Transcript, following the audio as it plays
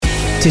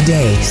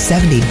Today,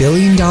 $70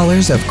 billion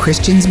of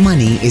Christians'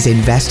 money is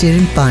invested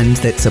in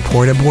funds that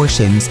support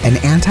abortions and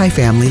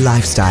anti-family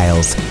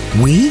lifestyles.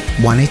 We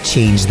want to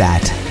change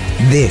that.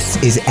 This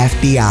is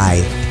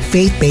FBI,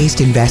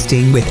 Faith-Based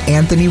Investing with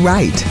Anthony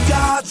Wright.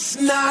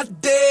 God's not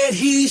dead,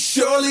 he's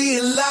surely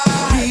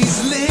alive.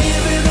 He's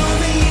living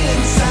on the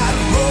inside,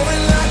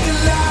 roaring like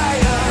a lion.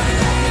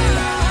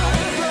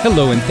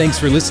 Hello, and thanks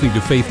for listening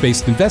to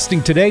Faith-Based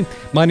Investing today.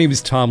 My name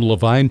is Tom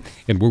Levine,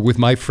 and we're with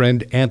my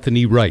friend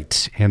Anthony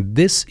Wright, and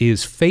this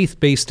is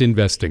Faith-Based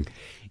Investing.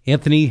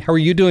 Anthony, how are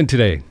you doing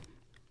today?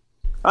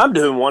 I'm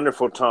doing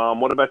wonderful,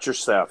 Tom. What about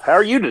yourself? How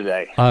are you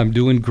today? I'm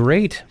doing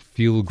great.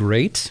 Feel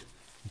great.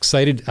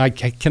 Excited. I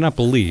cannot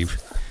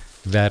believe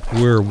that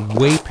we're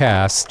way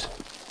past.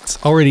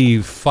 It's already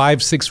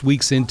 5-6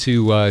 weeks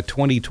into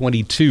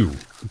 2022.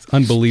 It's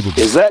unbelievable.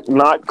 Is that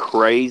not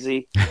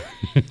crazy?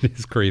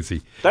 It's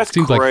crazy. That's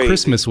Seems crazy. like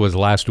Christmas was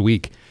last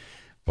week.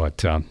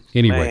 But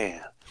anyway.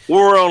 Man,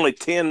 we're only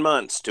 10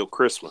 months till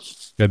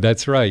Christmas. Yeah,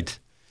 that's right.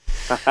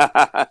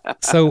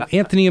 So,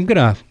 Anthony, I'm going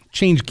to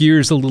change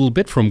gears a little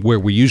bit from where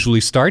we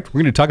usually start.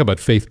 We're going to talk about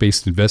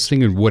faith-based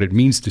investing and what it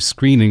means to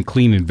screen and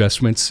clean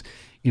investments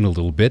in a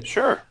little bit.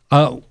 Sure.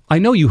 I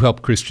know you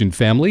help Christian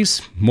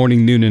families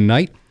morning, noon, and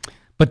night,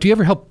 but do you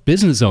ever help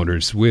business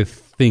owners with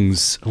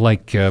things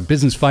like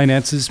business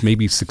finances,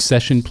 maybe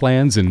succession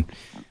plans, and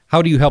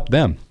how do you help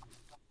them?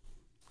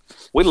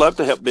 We love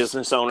to help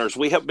business owners.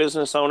 We help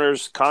business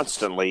owners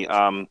constantly.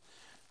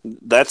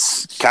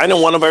 That's kind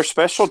of one of our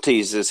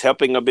specialties is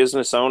helping a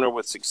business owner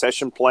with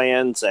succession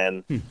plans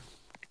and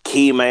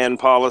key man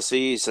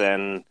policies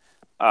and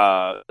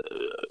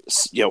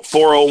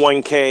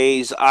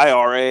 401ks,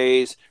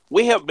 IRAs.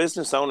 We help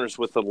business owners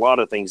with a lot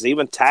of things,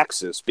 even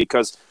taxes,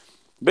 because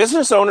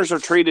business owners are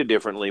treated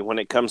differently when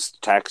it comes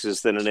to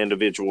taxes than an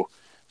individual.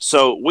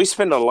 So we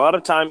spend a lot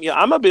of time. Yeah,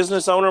 I'm a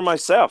business owner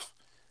myself.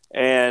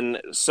 And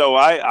so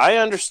I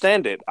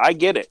understand it. I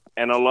get it.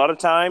 And a lot of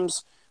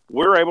times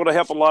we're able to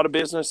help a lot of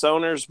business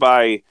owners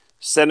by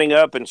setting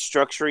up and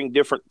structuring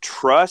different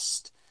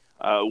trusts.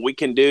 We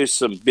can do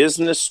some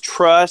business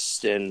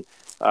trust and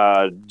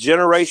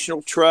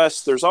generational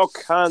trust. There's all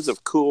kinds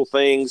of cool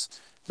things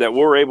that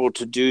we're able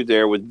to do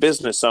there with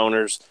business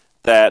owners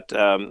that,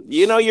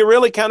 you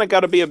really kind of got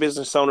to be a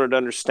business owner to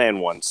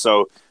understand one.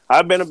 So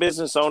I've been a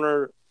business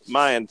owner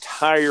my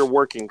entire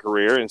working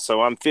career, and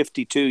so I'm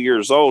 52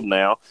 years old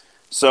now.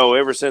 So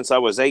ever since I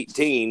was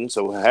 18,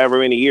 so however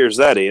many years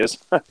that is.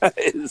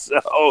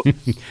 So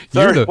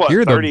you're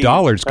the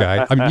dollars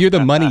guy. I mean, you're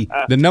the money,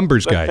 the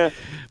numbers guy.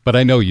 But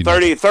I know you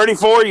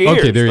 34 years.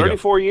 Okay, there you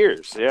 34 go.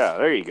 years. Yeah,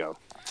 there you go.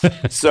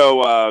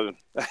 So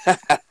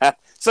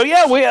so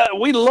yeah,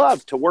 we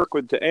love to work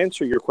with, to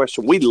answer your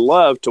question, we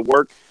love to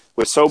work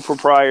with sole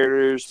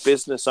proprietors,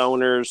 business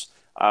owners.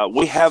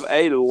 We have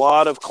a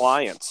lot of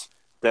clients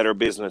that are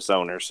business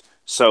owners.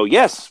 So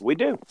yes, we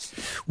do.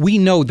 We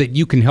know that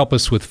you can help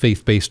us with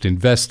faith-based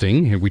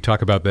investing, and we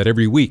talk about that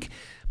every week.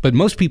 But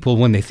most people,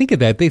 when they think of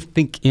that, they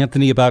think,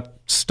 Anthony, about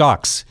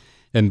stocks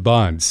and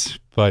bonds.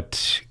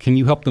 But can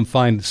you help them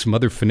find some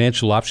other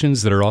financial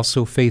options that are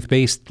also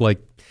faith-based?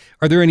 Like,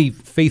 are there any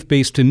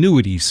faith-based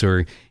annuities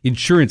or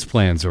insurance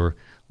plans or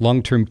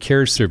long-term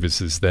care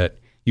services that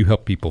you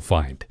help people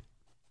find?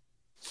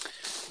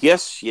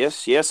 Yes,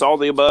 all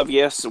the above.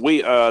 Yes,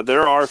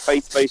 there are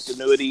faith-based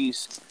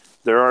annuities.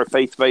 There are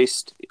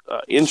faith-based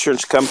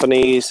insurance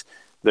companies.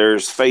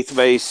 There's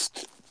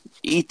faith-based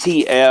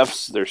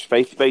ETFs. There's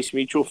faith-based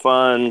mutual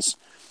funds.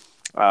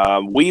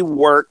 We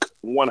work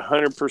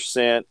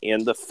 100%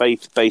 in the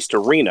faith-based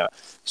arena.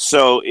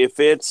 So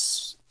if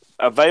it's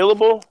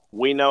available,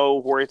 we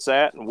know where it's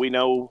at, and we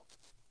know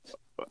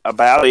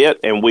about it,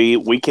 and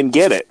we can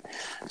get it.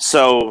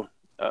 So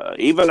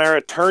even our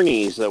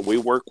attorneys that we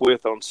work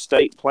with on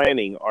state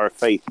planning are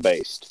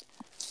faith-based.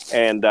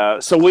 And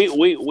so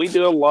we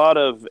do a lot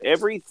of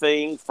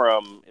everything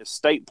from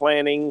estate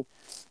planning,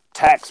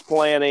 tax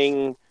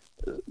planning,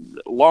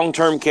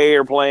 long-term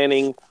care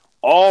planning.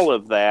 All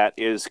of that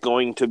is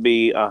going to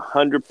be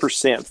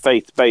 100%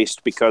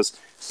 faith-based because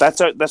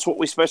that's what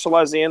we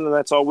specialize in, and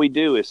that's all we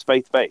do is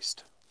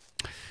faith-based.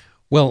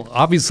 Well,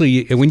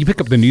 obviously, when you pick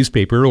up the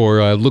newspaper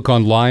or look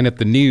online at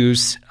the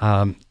news,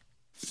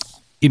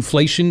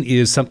 inflation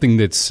is something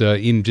that's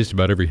in just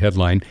about every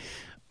headline.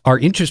 Are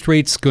interest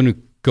rates going to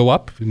go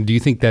up? Do you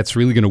think that's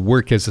really going to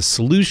work as a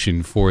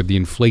solution for the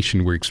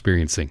inflation we're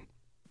experiencing?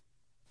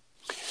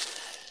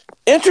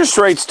 Interest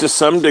rates to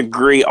some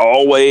degree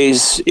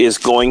always is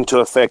going to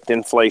affect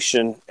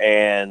inflation,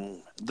 and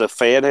the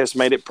Fed has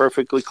made it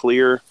perfectly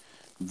clear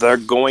they're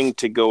going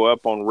to go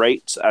up on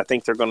rates. I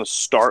think they're going to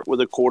start with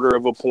 1/4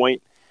 of a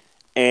point,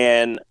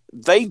 and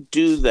they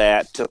do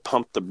that to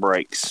pump the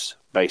brakes,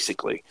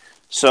 basically.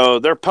 So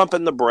they're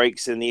pumping the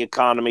brakes in the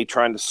economy,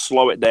 trying to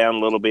slow it down a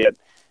little bit.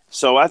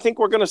 So I think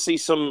we're going to see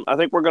some. I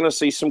think we're going to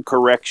see some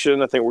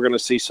correction. I think we're going to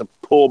see some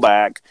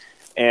pullback,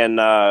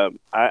 and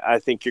I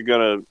think you're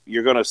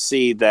going to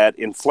see that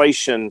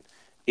inflation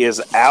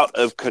is out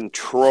of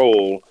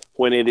control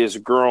when it is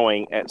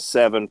growing at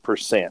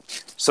 7%.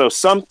 So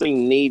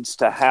something needs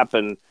to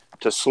happen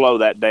to slow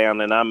that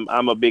down, and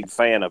I'm a big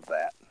fan of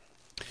that.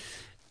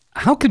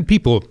 How can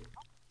people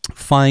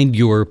find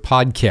your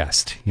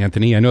podcast,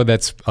 Anthony? I know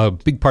that's a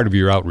big part of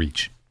your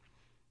outreach.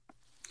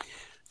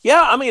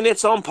 Yeah, I mean,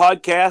 it's on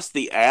podcast,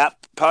 the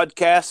app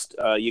podcast.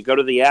 You go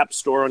to the app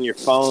store on your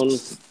phone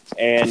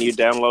and you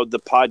download the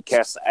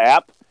podcast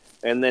app,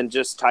 and then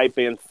just type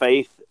in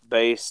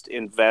faith-based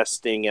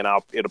investing, and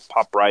it'll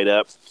pop right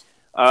up.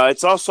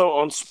 It's also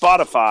on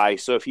Spotify.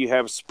 So if you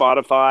have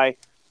Spotify,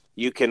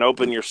 you can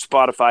open your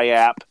Spotify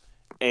app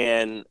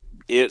and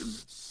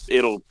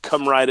it'll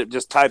come right up.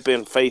 Just type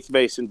in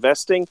faith-based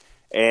investing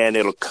and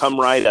it'll come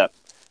right up.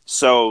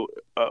 So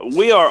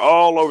we are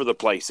all over the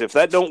place. If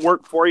that don't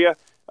work for you,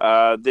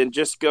 then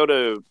just go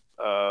to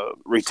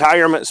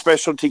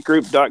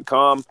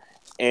retirementspecialtygroup.com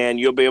and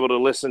you'll be able to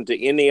listen to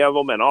any of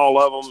them and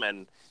all of them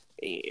and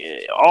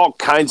all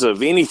kinds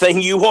of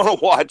anything you want to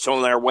watch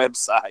on their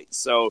website.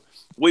 So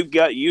we've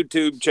got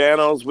YouTube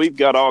channels. We've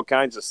got all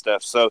kinds of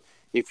stuff. So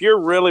if you're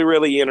really,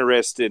 really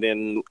interested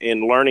in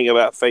learning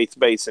about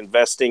faith-based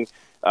investing,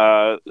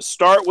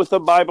 start with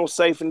the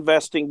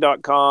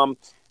BibleSafeInvesting.com.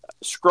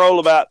 Scroll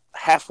about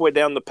halfway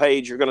down the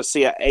page. You're going to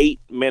see an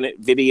 8-minute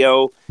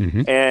video.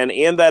 Mm-hmm. And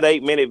in that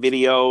 8-minute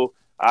video,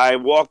 I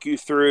walk you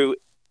through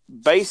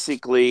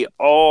basically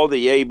all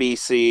the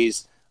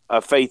ABCs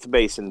of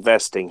faith-based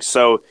investing.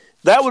 So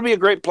that would be a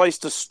great place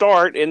to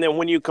start. And then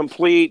when you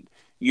complete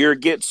your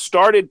Get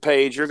Started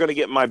page, you're going to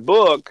get my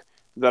book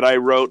that I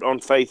wrote on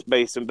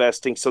faith-based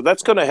investing. So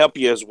that's going to help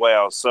you as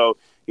well. So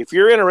if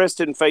you're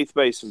interested in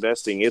faith-based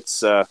investing,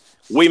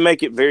 we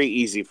make it very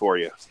easy for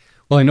you.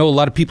 Well, I know a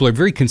lot of people are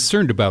very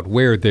concerned about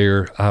where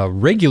their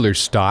regular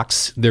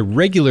stocks, their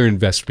regular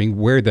investing,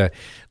 where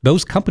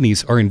those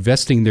companies are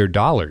investing their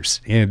dollars.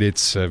 And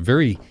it's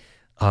very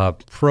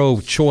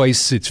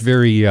pro-choice. It's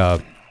very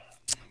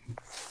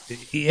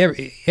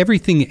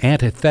everything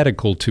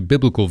antithetical to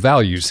biblical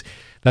values.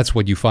 That's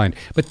what you find.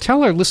 But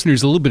tell our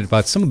listeners a little bit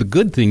about some of the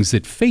good things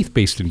that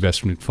faith-based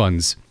investment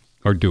funds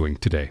are doing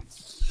today.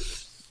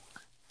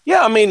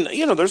 Yeah, I mean,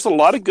 there's a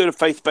lot of good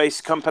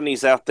faith-based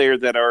companies out there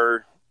that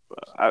are,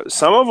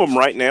 some of them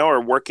right now are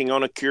working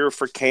on a cure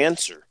for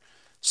cancer.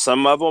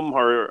 Some of them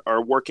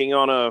are working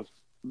on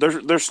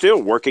they're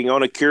still working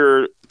on a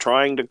cure,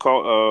 trying to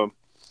call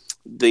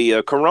the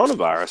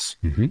coronavirus,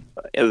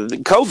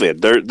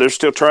 COVID. They're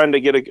still trying to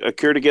get a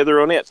cure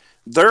together on it.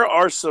 There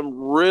are some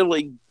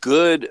really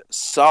good,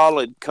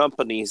 solid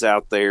companies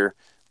out there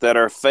that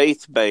are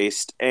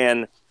faith-based,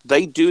 and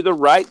they do the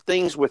right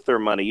things with their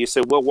money. You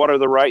say, well, what are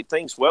the right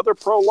things? Well, they're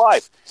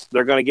pro-life.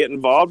 They're going to get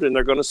involved and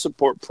they're going to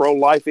support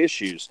pro-life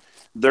issues.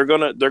 They're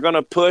going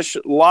to push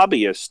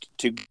lobbyists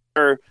to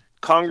get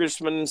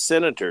congressmen and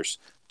senators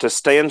to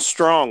stand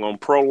strong on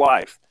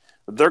pro-life.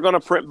 They're going to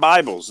print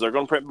Bibles. They're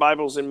going to print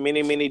Bibles in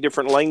many, many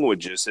different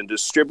languages and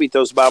distribute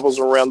those Bibles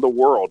around the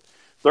world.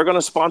 They're going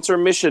to sponsor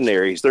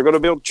missionaries. They're going to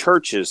build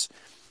churches.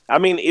 I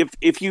mean,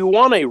 if you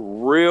want a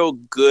real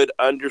good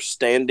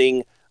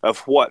understanding of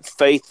what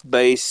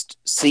faith-based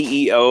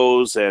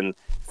CEOs and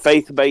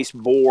faith-based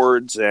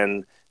boards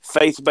and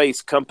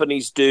faith-based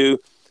companies do,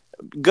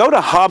 go to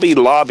Hobby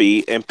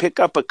Lobby and pick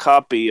up a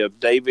copy of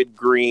David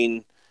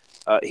Green,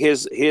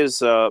 his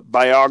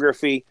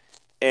biography,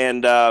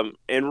 and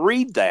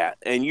read that,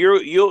 and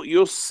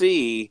you'll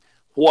see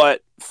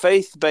what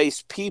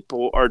faith-based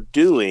people are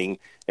doing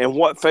and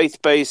what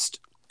faith-based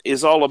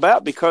is all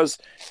about, because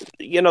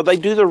they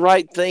do the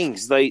right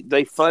things.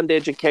 They fund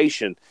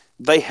education.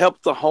 They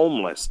help the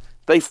homeless.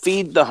 They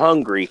feed the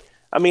hungry.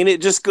 I mean,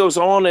 it just goes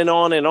on and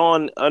on and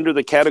on under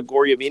the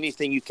category of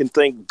anything you can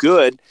think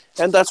good,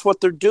 and that's what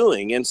they're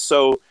doing. And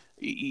so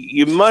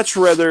you much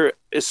rather,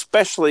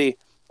 especially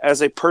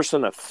as a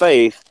person of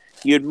faith,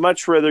 you'd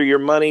much rather your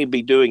money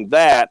be doing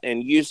that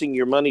and using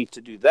your money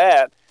to do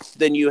that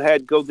than you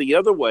had go the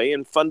other way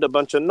and fund a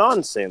bunch of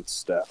nonsense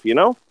stuff,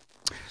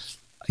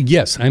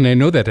 Yes, and I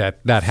know that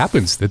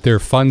happens, that there are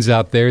funds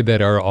out there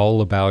that are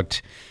all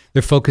about,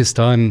 they're focused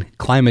on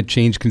climate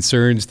change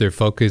concerns, they're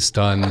focused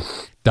on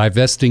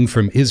divesting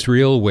from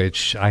Israel,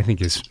 which I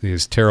think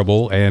is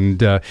terrible.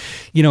 And, I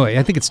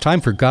think it's time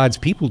for God's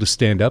people to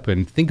stand up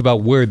and think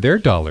about where their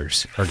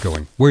dollars are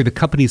going, where the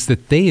companies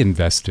that they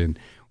invest in,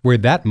 where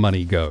that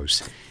money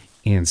goes.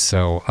 And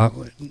so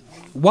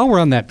while we're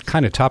on that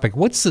kind of topic,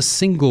 what's the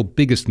single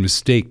biggest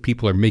mistake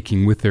people are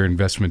making with their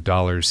investment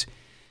dollars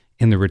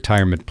in the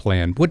retirement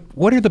plan?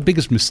 What are the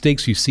biggest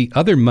mistakes you see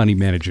other money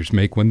managers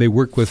make when they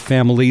work with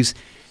families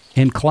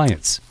and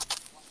clients?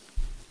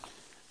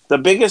 The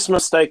biggest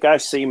mistake I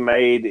see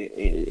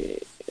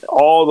made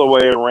all the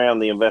way around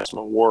the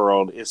investment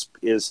world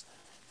is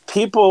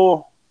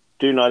people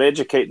do not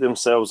educate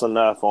themselves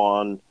enough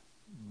on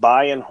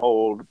buy and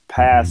hold,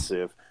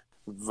 passive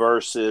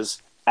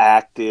versus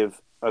active,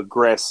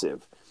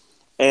 aggressive.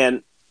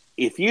 And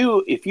if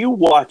you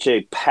watch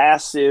a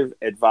passive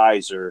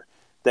advisor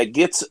that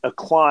gets a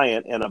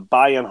client in a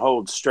buy and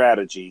hold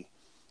strategy,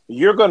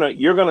 you're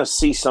gonna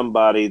see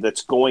somebody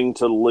that's going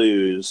to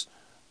lose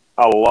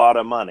a lot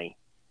of money,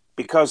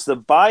 because the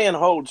buy and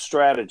hold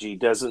strategy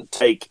doesn't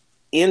take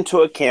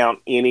into account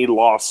any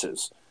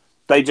losses.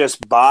 They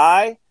just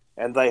buy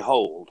and they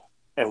hold.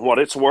 And what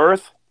it's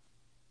worth,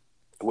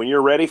 when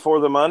you're ready for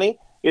the money,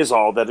 is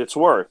all that it's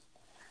worth.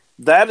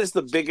 That is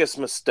the biggest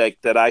mistake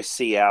that I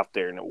see out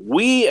there. And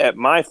we at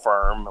my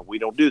firm, we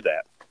don't do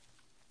that.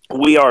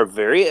 We are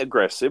very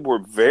aggressive. We're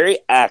very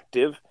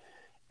active.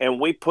 And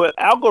we put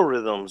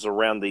algorithms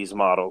around these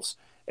models.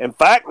 In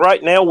fact,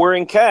 right now we're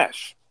in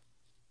cash.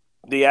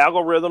 The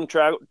algorithm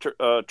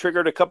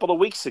triggered a couple of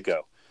weeks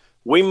ago.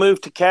 We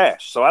moved to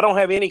cash. So I don't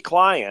have any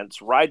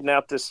clients riding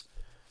out this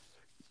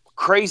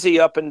crazy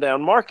up and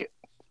down market.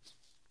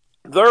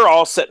 They're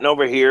all sitting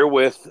over here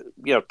with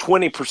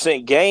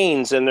 20%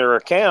 gains in their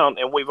account,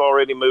 and we've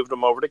already moved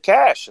them over to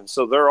cash. And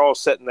so they're all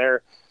sitting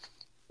there,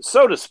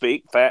 so to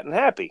speak, fat and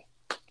happy.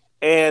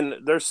 And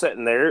they're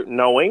sitting there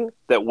knowing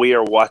that we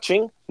are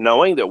watching,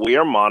 knowing that we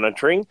are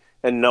monitoring,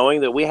 and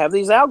knowing that we have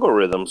these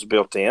algorithms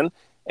built in.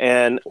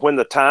 And when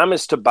the time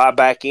is to buy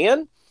back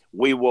in,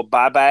 we will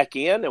buy back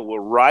in and we'll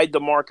ride the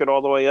market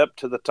all the way up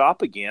to the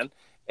top again.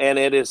 And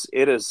it is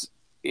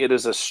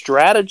a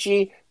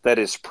strategy that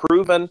is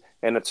proven,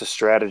 and it's a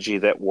strategy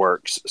that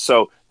works.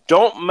 So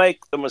don't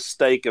make the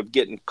mistake of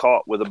getting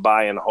caught with a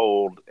buy and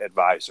hold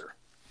advisor.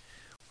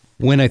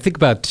 When I think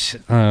about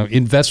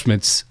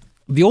investments,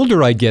 the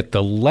older I get,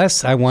 the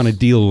less I want to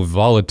deal with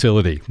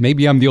volatility.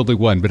 Maybe I'm the only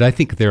one, but I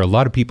think there are a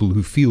lot of people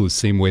who feel the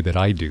same way that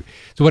I do.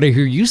 So what I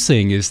hear you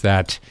saying is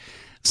that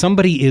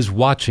somebody is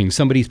watching,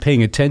 somebody's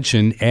paying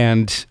attention,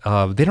 and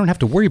they don't have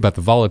to worry about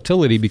the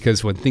volatility,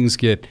 because when things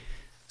get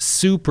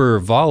super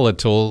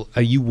volatile,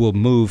 you will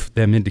move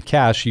them into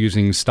cash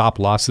using stop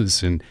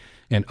losses and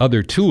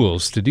other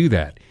tools to do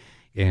that.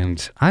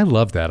 And I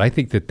love that. I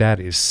think that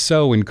is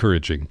so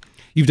encouraging.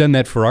 You've done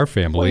that for our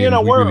family, and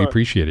we really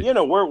appreciate it.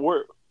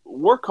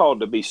 We're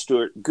called to be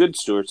good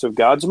stewards of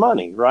God's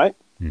money, right?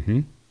 Mm-hmm.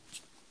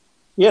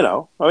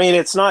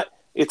 It's not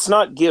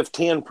give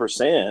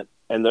 10%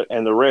 and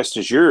the rest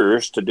is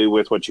yours to do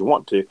with what you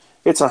want to.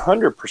 It's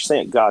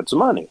 100% God's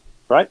money,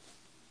 right?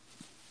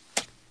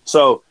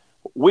 So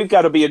we've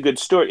got to be a good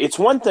steward. It's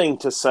one thing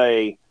to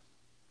say,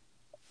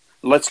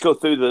 let's go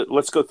through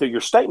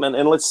your statement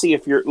and let's see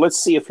if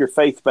you're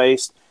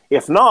faith-based.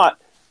 If not,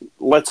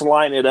 let's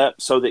line it up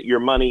so that your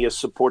money is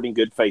supporting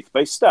good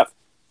faith-based stuff.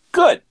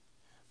 Good.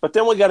 But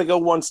then we got to go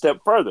one step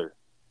further.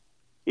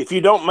 If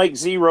you don't make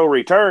zero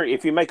return,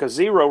 if you make a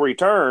zero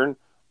return,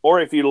 or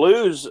if you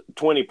lose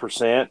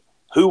 20%,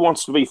 who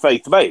wants to be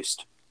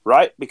faith-based,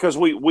 right? Because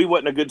we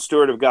wasn't a good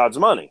steward of God's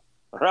money,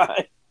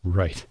 right?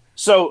 Right.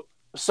 So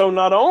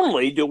not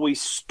only do we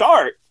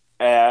start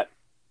at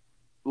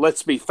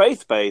let's be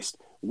faith-based,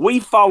 we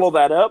follow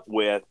that up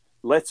with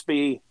let's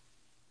be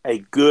a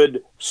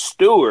good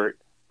steward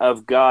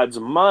of God's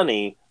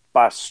money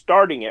by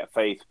starting at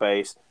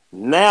faith-based.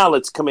 Now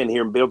let's come in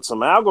here and build some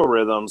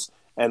algorithms,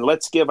 and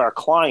let's give our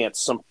clients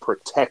some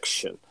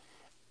protection.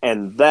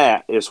 And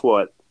that is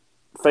what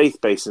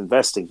faith-based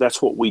investing,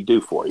 that's what we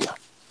do for you.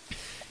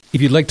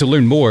 If you'd like to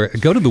learn more,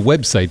 go to the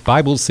website,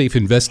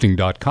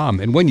 BibleSafeInvesting.com.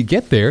 And when you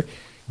get there,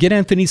 get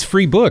Anthony's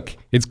free book.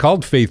 It's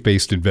called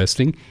Faith-Based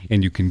Investing,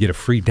 and you can get a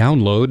free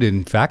download.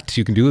 In fact,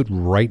 you can do it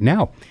right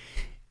now.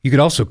 You could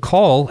also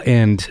call,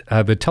 and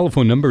the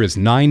telephone number is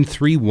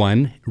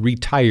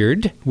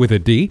 931-RETIRED with a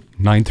D,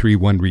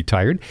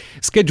 931-RETIRED.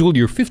 Schedule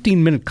your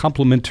 15-minute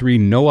complimentary,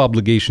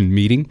 no-obligation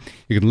meeting.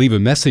 You can leave a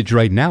message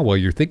right now while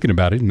you're thinking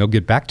about it, and they'll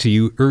get back to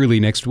you early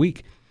next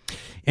week.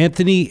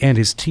 Anthony and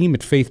his team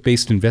at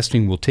Faith-Based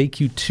Investing will take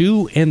you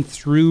to and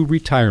through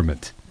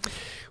retirement.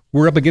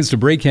 We're up against a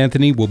break,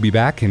 Anthony. We'll be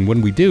back, and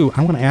when we do,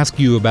 I want to ask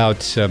you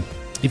about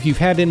if you've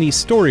had any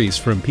stories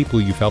from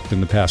people you've helped in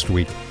the past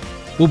week.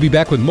 We'll be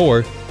back with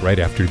more right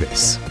after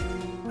this.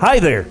 Hi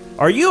there.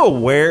 Are you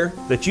aware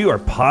that you are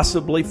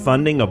possibly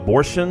funding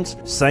abortions,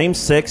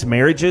 same-sex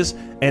marriages,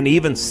 and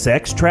even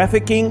sex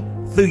trafficking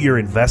through your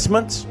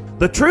investments?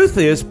 The truth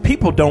is,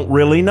 people don't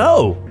really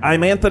know.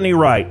 I'm Anthony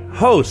Wright,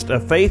 host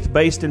of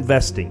Faith-Based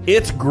Investing.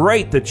 It's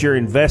great that you're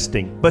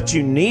investing, but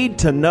you need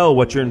to know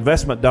what your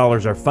investment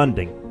dollars are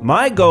funding.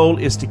 My goal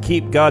is to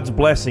keep God's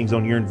blessings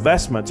on your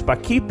investments by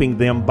keeping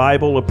them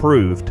Bible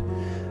approved.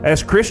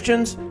 As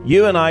Christians,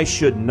 you and I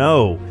should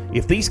know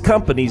if these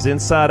companies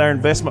inside our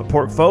investment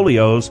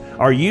portfolios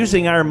are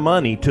using our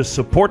money to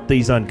support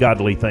these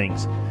ungodly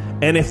things.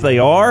 And if they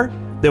are,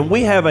 then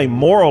we have a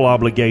moral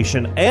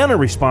obligation and a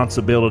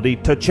responsibility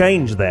to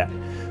change that.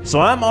 So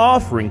I'm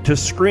offering to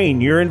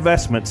screen your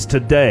investments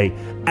today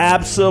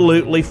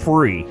absolutely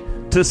free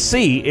to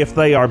see if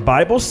they are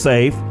Bible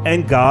safe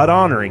and God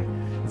honoring.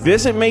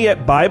 Visit me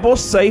at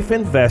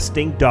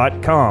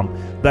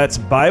BibleSafeInvesting.com. That's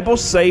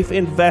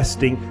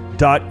BibleSafeInvesting.com.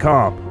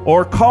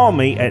 Or call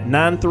me at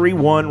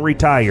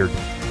 931-RETIRED.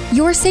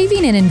 You're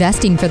saving and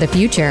investing for the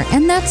future,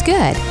 and that's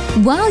good.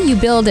 While you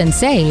build and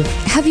save,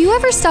 have you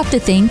ever stopped to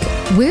think,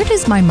 where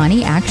does my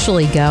money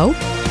actually go?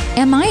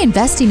 Am I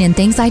investing in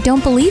things I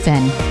don't believe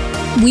in?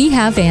 We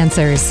have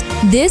answers.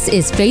 This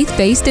is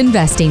Faith-Based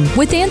Investing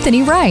with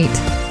Anthony Wright.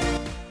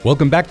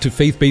 Welcome back to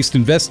Faith-Based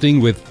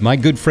Investing with my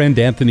good friend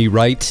Anthony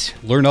Wright.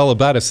 Learn all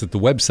about us at the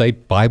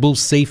website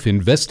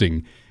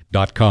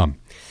BibleSafeInvesting.com.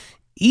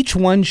 Each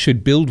one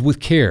should build with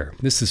care.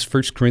 This is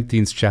 1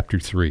 Corinthians chapter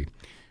 3.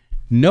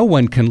 No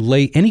one can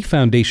lay any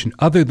foundation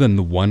other than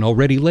the one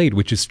already laid,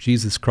 which is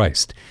Jesus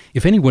Christ.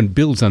 If anyone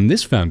builds on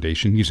this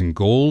foundation using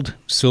gold,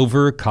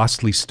 silver,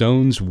 costly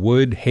stones,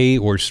 wood, hay,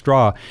 or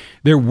straw,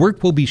 their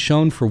work will be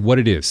shown for what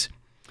it is,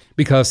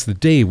 because the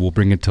day will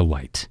bring it to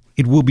light.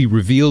 It will be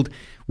revealed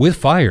with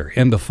fire,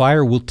 and the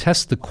fire will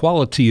test the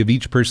quality of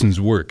each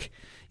person's work.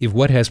 If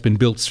what has been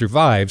built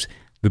survives,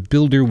 the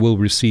builder will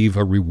receive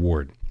a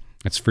reward.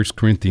 That's 1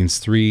 Corinthians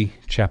 3,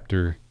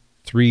 chapter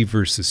 3,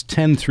 verses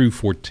 10 through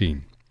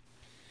 14.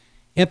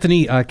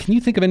 Anthony, can you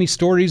think of any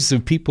stories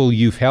of people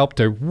you've helped,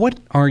 or what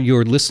are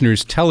your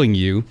listeners telling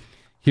you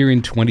here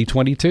in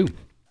 2022?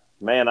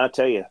 Man, I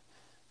tell you,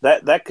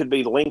 that could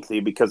be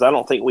lengthy because I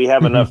don't think we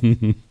have enough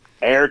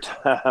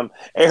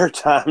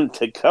airtime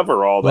to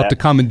cover all that. We'll have to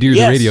commandeer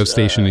the radio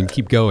station and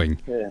keep going.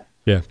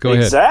 Yeah, go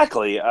ahead.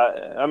 Exactly.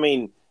 I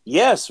mean,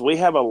 yes, we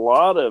have a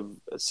lot of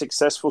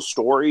successful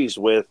stories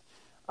with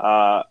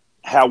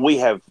how we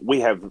have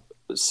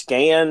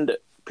scanned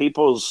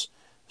people's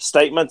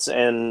statements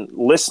and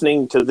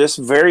listening to this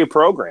very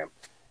program.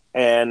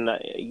 And,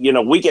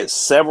 we get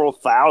several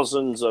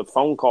thousands of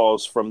phone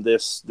calls from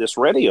this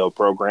radio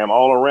program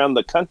all around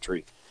the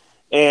country.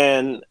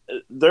 And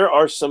there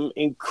are some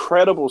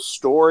incredible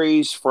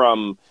stories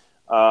from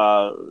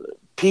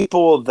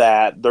people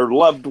that their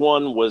loved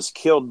one was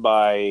killed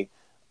by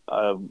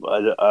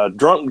a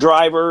drunk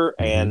driver,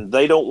 and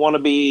they don't want to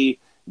be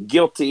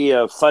guilty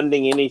of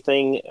funding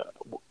anything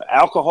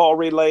alcohol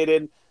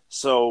related.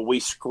 So we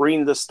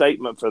screened the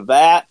statement for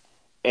that,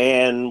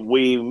 and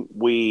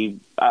you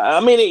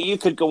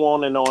could go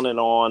on and on and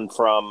on.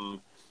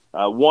 From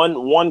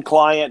one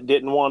client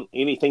didn't want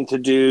anything to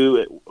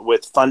do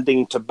with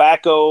funding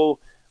tobacco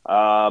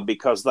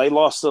because they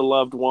lost a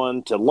loved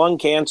one to lung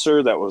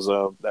cancer. That was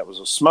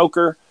a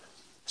smoker.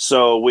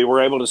 So we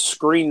were able to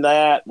screen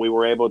that. We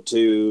were able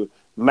to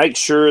make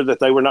sure that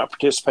they were not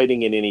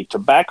participating in any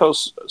tobacco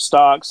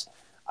stocks.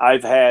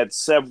 I've had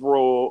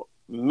several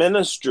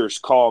ministers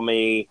call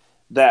me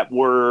that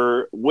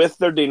were with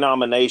their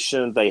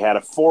denomination. They had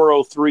a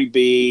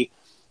 403B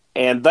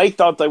and they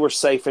thought they were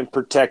safe and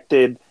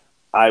protected.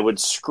 I would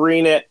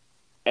screen it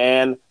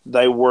and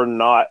they were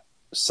not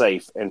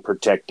safe and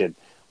protected.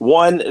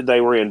 One,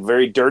 they were in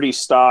very dirty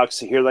stocks.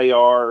 Here they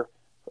are,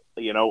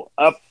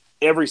 up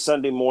every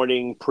Sunday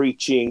morning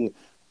preaching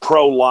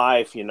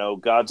pro-life,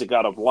 God's a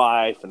God of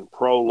life and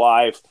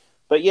pro-life.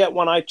 But yet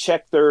when I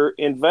check their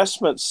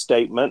investment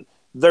statement,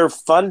 they're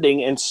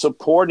funding and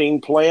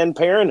supporting Planned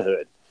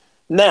Parenthood.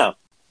 Now,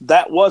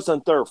 that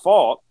wasn't their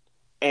fault,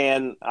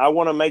 and I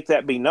want to make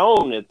that be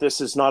known that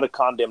this is not a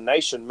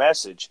condemnation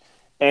message.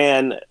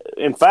 And,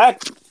 in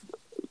fact,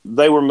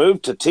 they were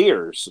moved to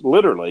tears,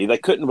 literally. They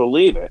couldn't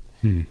believe it.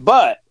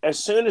 But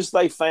as soon as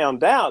they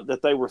found out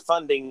that they were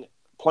funding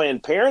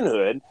Planned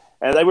Parenthood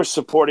and they were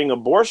supporting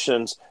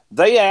abortions,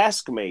 they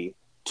asked me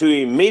to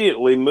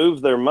immediately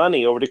move their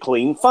money over to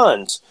Clean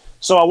Funds.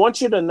 So I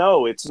want you to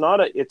know it's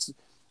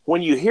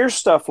when you hear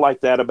stuff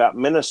like that about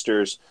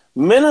ministers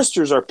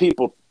are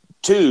people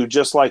too,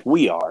 just like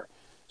we are.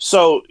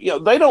 So,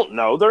 they don't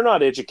know. They're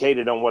not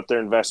educated on what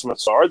their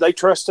investments are. They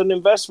trust an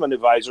investment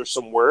advisor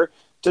somewhere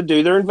to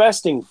do their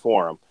investing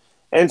for them.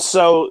 And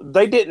so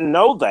they didn't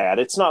know that.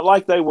 It's not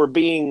like they were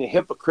being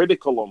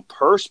hypocritical on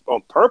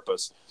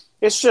purpose.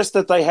 It's just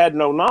that they had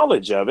no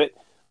knowledge of it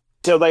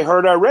till they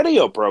heard our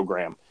radio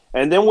program.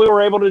 And then we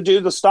were able to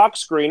do the stock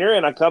screener,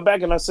 and I come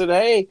back and I said,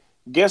 hey,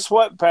 guess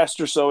what,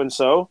 Pastor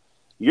so-and-so?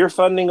 You're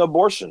funding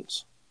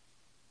abortions.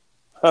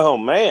 Oh,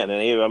 man.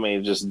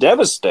 And just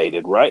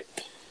devastated, right?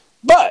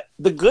 But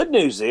the good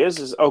news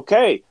is,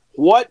 okay,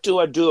 what do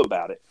I do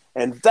about it?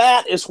 And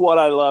that is what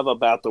I love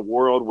about the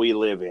world we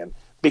live in.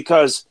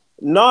 Because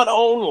not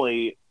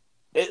only,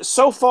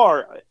 so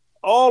far,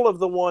 all of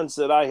the ones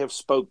that I have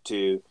spoke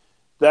to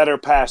that are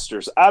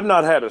pastors, I've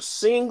not had a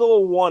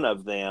single one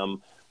of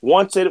them,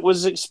 once it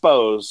was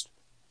exposed,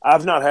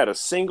 I've not had a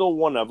single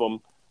one of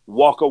them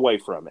walk away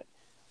from it.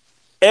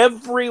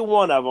 Every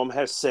one of them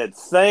has said,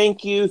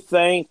 thank you,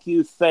 thank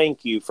you,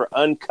 thank you for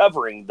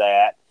uncovering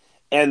that.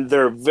 And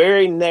their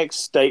very next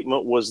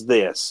statement was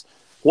this: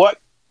 what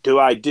do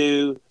I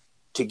do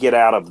to get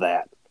out of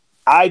that?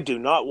 I do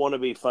not want to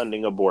be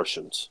funding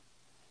abortions.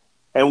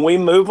 And we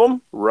move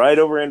them right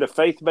over into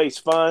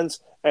faith-based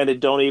funds, and it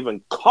don't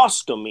even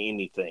cost them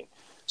anything.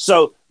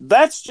 So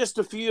that's just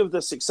a few of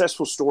the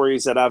successful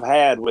stories that I've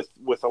had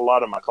with a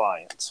lot of my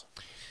clients.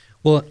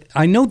 Well,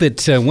 I know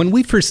that when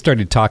we first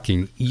started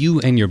talking, you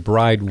and your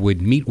bride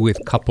would meet with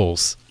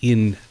couples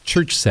in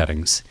church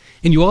settings,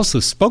 and you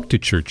also spoke to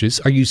churches.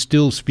 Are you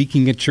still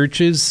speaking at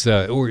churches,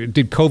 or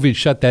did COVID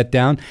shut that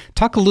down?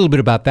 Talk a little bit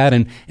about that,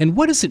 and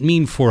what does it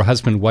mean for a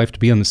husband and wife to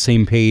be on the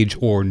same page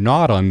or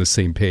not on the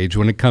same page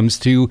when it comes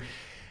to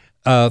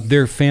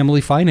their family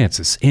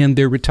finances and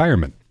their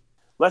retirement?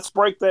 Let's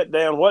break that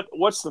down.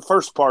 What's the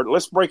first part?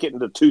 Let's break it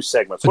into two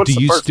segments. What's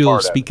Do you the first still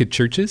part speak at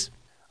churches?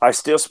 I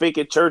still speak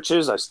at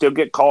churches. I still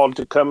get called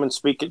to come and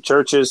speak at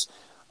churches.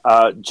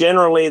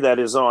 Generally, that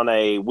is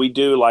we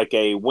do like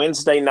a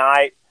Wednesday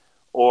night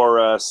or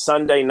a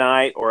Sunday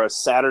night or a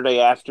Saturday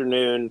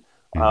afternoon,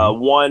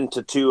 1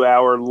 to 2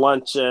 hour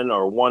luncheon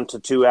or 1 to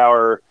 2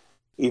 hour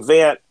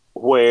event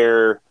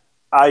where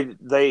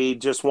they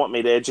just want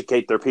me to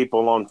educate their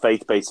people on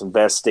faith-based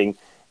investing.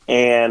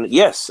 And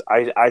yes,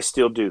 I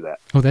still do that.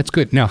 Oh, that's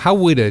good. Now, how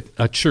would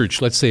a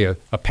church, let's say a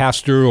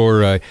pastor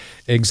or a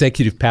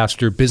executive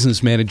pastor,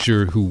 business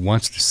manager who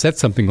wants to set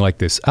something like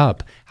this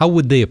up, how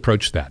would they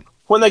approach that?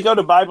 When they go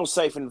to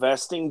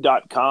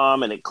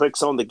BibleSafeInvesting.com and it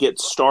clicks on the Get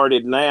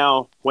Started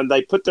Now, when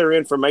they put their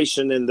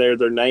information in there,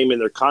 their name and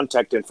their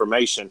contact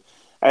information,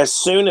 as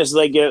soon as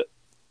they get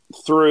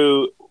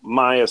through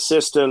my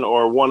assistant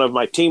or one of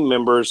my team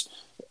members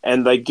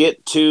and they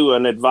get to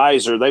an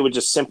advisor, they would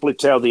just simply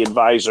tell the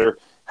advisor,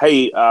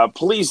 hey,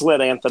 please let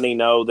Anthony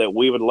know that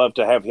we would love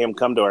to have him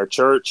come to our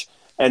church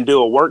and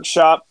do a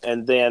workshop,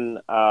 and then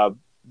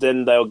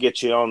they'll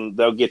get you on.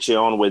 They'll get you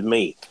on with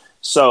me.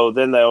 So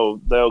then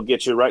they'll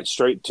get you right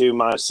straight to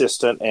my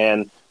assistant,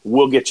 and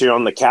we'll get you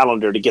on the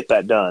calendar to get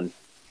that done.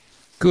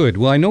 Good.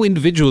 Well, I know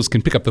individuals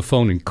can pick up the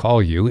phone and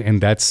call you,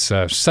 and that's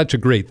such a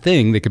great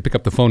thing. They can pick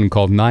up the phone and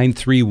call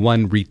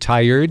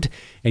 931-RETIRED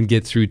and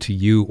get through to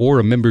you or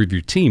a member of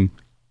your team.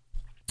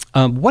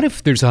 What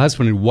if there's a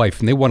husband and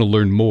wife and they want to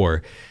learn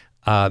more?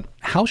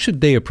 How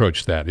should they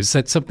approach that? Is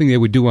that something they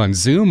would do on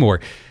Zoom, or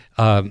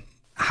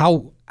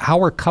how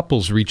are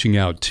couples reaching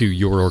out to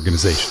your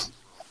organization?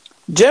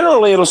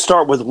 Generally, it'll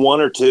start with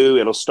one or two.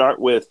 It'll start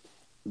with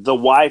the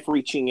wife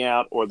reaching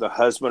out or the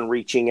husband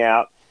reaching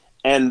out,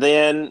 and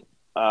then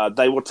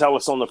they will tell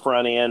us on the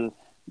front end.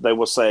 They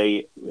will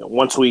say,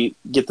 once we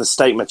get the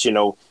statements,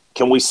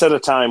 can we set a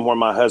time where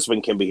my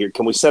husband can be here?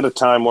 Can we set a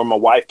time where my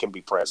wife can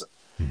be present?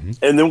 Mm-hmm.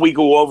 And then we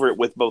go over it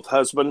with both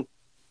husband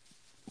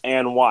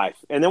and wife.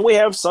 And then we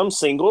have some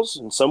singles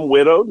and some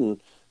widowed and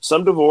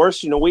some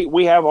divorced.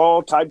 We have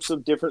all types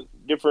of different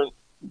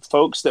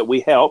folks that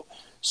we help.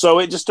 So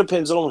it just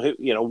depends on who,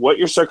 what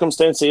your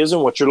circumstance is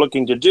and what you're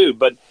looking to do.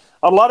 But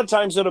a lot of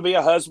times it'll be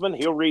a husband.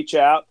 He'll reach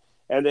out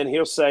and then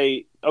he'll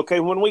say,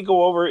 okay, when we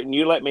go over it and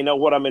you let me know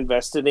what I'm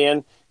invested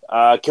in,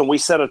 can we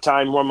set a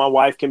time where my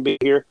wife can be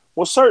here?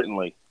 Well,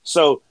 certainly.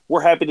 So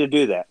we're happy to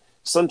do that.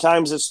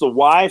 Sometimes it's the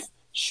wife.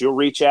 She'll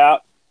reach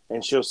out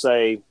and she'll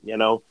say,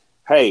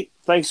 hey,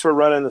 thanks for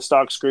running the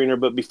stock screener,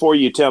 but before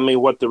you tell me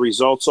what the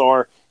results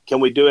are, can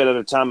we do it at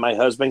a time my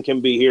husband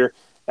can be here?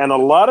 And a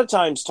lot of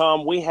times,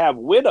 Tom, we have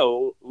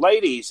widow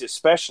ladies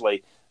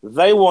especially.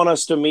 They want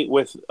us to meet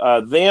with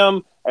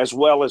them as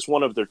well as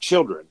one of their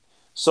children.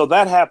 So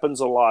that happens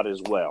a lot as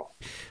well.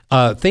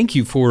 Thank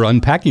you for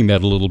unpacking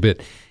that a little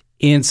bit.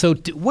 And so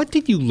what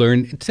did you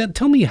learn?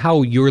 Tell me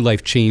how your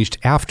life changed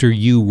after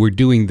you were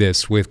doing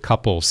this with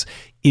couples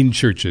in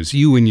churches.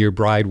 You and your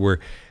bride were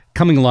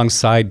coming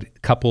alongside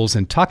couples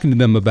and talking to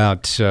them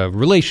about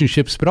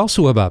relationships, but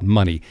also about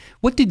money.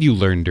 What did you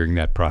learn during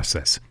that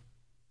process?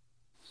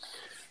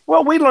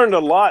 Well, we learned a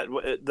lot.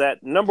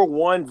 That, number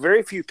one,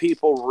 very few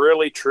people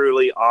really,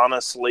 truly,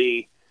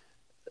 honestly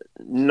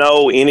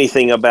know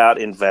anything about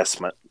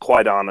investment,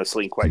 quite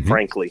honestly, quite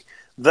frankly.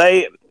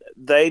 They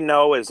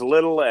know as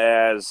little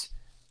as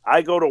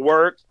I go to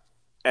work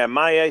and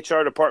my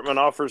HR department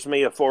offers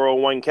me a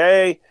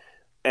 401k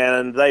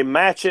and they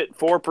match it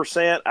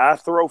 4%. I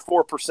throw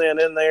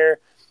 4% in there.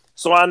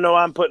 So I know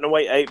I'm putting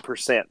away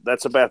 8%.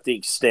 That's about the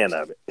extent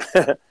of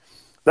it.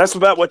 That's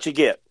about what you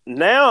get.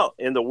 Now,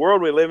 in the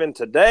world we live in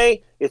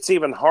today, it's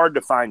even hard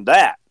to find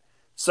that.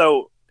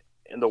 So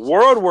in the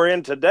world we're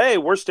in today,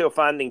 we're still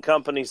finding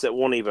companies that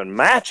won't even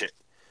match it.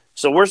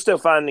 So we're still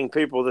finding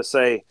people that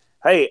say,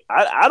 hey,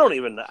 I don't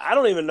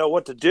even know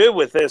what to do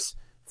with this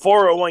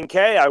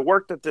 401k. I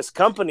worked at this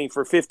company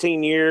for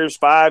 15 years,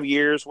 5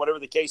 years, whatever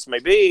the case may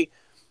be,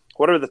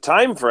 whatever the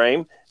time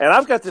frame, and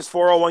I've got this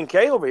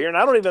 401k over here, and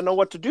I don't even know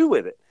what to do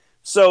with it.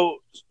 So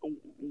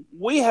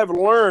we have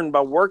learned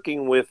by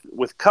working with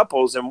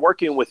couples and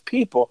working with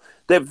people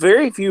that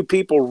very few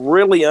people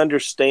really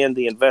understand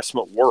the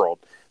investment world.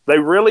 They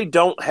really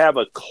don't have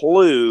a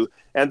clue,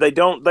 and they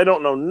don't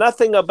know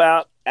nothing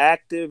about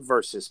active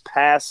versus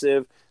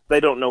passive. They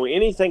don't know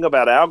anything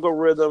about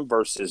algorithm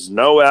versus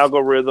no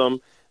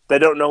algorithm. They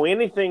don't know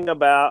anything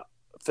about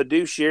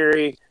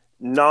fiduciary,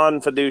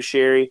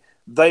 non-fiduciary.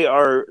 They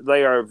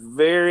are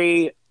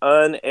very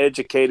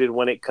uneducated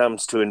when it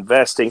comes to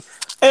investing.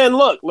 And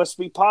look, let's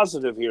be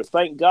positive here.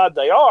 Thank God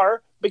they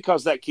are,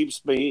 because that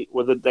keeps me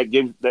with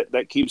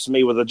that keeps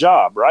me with a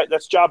job, right?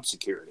 That's job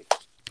security.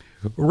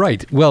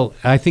 Right. Well,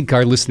 I think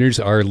our listeners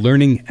are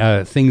learning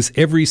things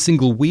every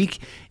single week,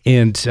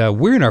 and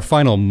we're in our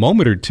final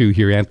moment or two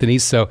here, Anthony.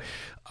 So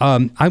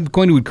I'm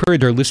going to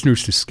encourage our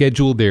listeners to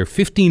schedule their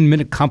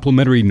 15-minute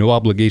complimentary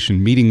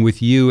no-obligation meeting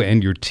with you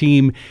and your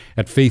team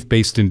at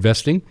Faith-Based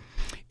Investing.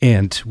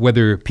 And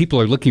whether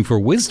people are looking for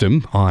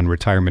wisdom on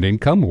retirement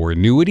income or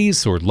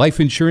annuities or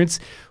life insurance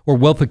or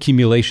wealth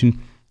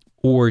accumulation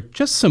or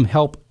just some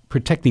help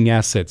protecting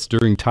assets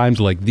during times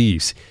like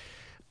these,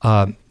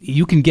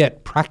 you can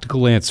get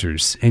practical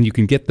answers, and you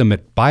can get them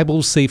at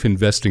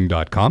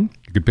BibleSafeInvesting.com.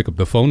 You can pick up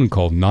the phone and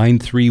call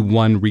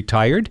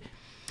 931-RETIRED.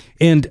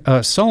 And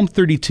Psalm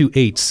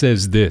 32:8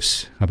 says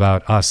this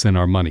about us and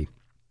our money.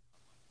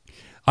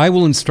 I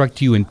will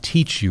instruct you and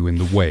teach you in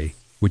the way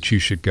which you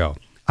should go.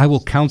 I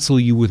will counsel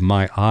you with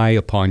my eye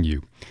upon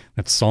you.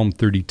 That's Psalm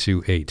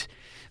 32:8.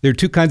 There are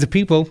two kinds of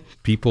people,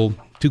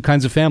 two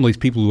kinds of families,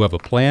 people who have a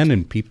plan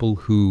and people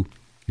who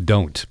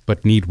don't,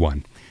 but need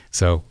one.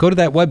 So go to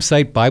that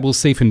website,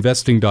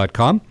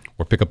 BibleSafeInvesting.com,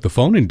 or pick up the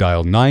phone and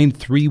dial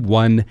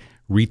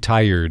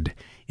 931-RETIRED.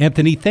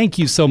 Anthony, thank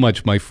you so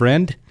much, my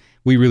friend.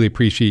 We really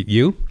appreciate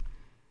you.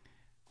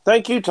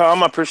 Thank you,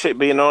 Tom. I appreciate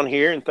being on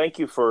here, and thank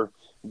you for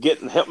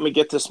helping me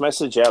get this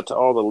message out to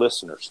all the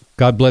listeners.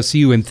 God bless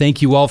you, and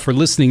thank you all for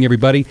listening,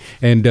 everybody.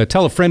 And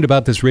tell a friend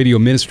about this radio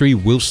ministry.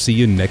 We'll see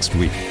you next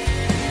week.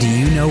 Do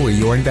you know where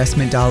your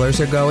investment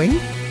dollars are going?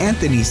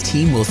 Anthony's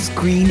team will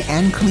screen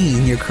and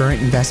clean your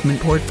current investment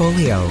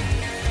portfolio.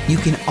 You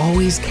can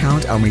always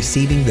count on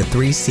receiving the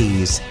 3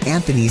 C's.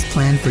 Anthony's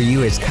plan for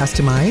you is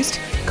customized,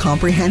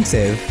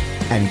 comprehensive,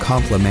 and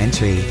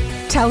complimentary.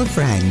 Tell a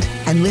friend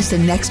and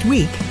listen next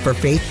week for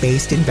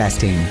Faith-Based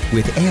Investing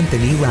with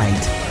Anthony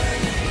Wright.